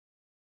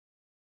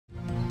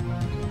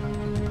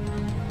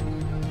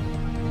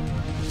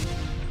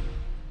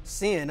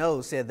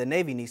CNO said the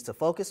Navy needs to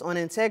focus on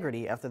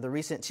integrity after the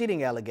recent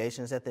cheating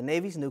allegations at the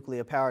Navy's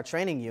Nuclear Power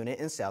Training Unit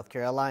in South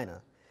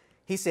Carolina.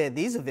 He said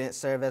these events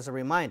serve as a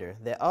reminder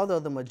that although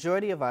the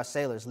majority of our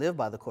sailors live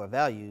by the core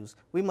values,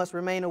 we must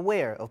remain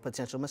aware of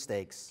potential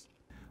mistakes.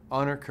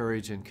 Honor,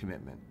 courage, and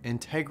commitment.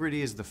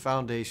 Integrity is the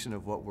foundation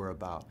of what we're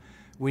about.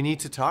 We need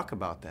to talk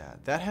about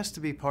that. That has to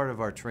be part of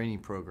our training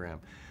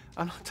program.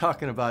 I'm not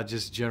talking about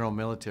just general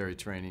military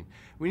training.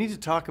 We need to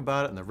talk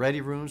about it in the ready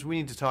rooms. We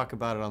need to talk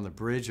about it on the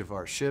bridge of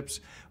our ships.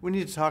 We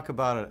need to talk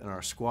about it in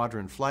our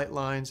squadron flight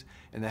lines,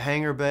 in the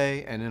hangar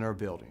bay, and in our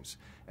buildings.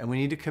 And we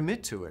need to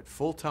commit to it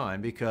full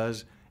time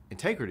because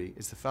integrity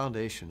is the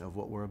foundation of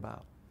what we're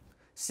about.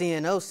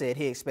 CNO said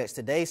he expects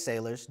today's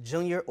sailors,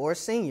 junior or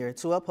senior,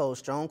 to uphold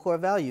strong core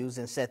values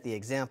and set the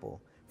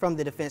example. From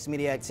the Defense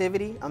Media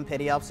Activity, I'm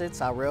Petty Officer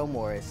Tyrell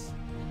Morris.